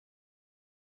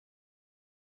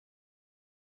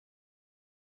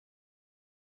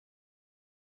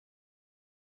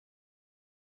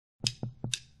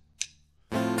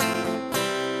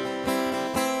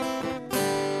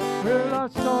Well, I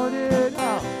started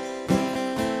out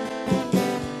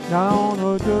down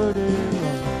a dirty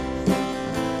road.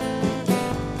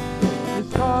 It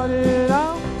started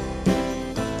out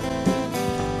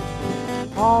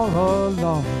all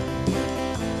alone,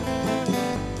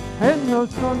 and the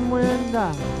sun went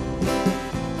down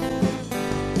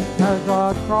as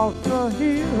I crossed the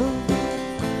hill,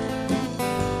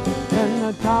 and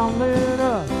the town lit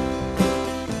up,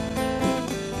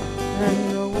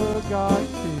 and the world got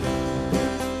still.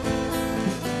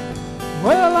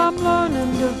 Well, I'm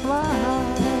learning to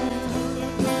fly,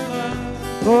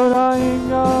 but I ain't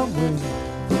got wings.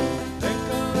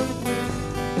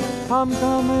 I'm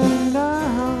coming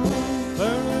down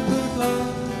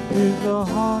is the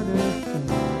hardest thing.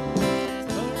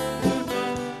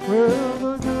 Well,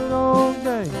 the good old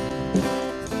days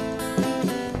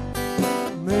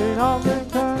may not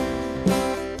return.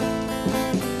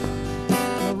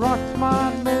 The rocks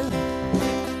might melt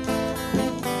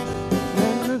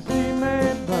and the sea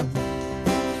may burn.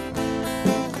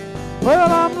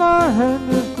 Well, I'm learning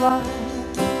to fly,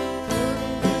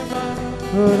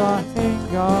 but I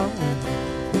ain't got wings.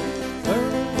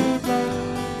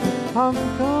 I'm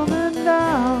coming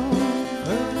down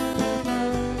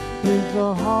is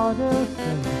the hardest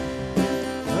thing.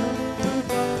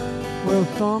 Well,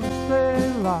 some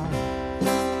say life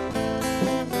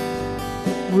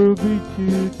will beat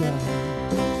you down.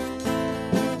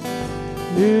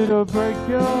 It'll break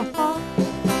your heart,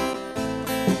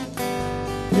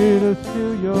 it'll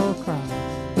steal your crown.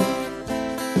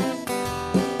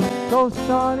 So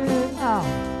start it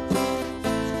out,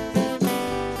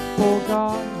 for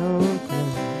God knows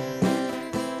when.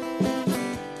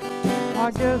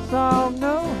 I guess I'll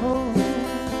know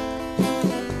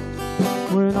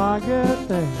when I get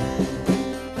there.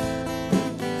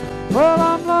 Well,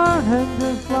 I'm learning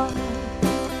to fly.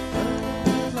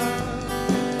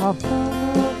 I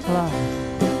found a cloud.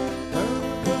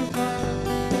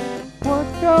 What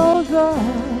goes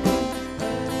up,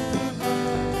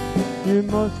 it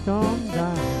must come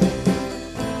down.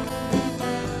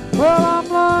 Well, I'm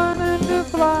learning to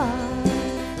fly,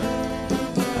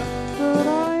 but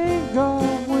I ain't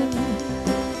got wings.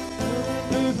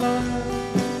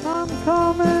 I'm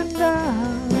coming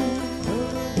down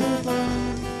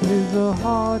is the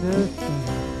hardest thing.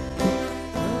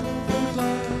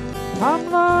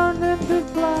 I'm learning to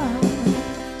fly,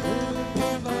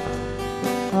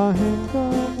 I ain't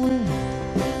got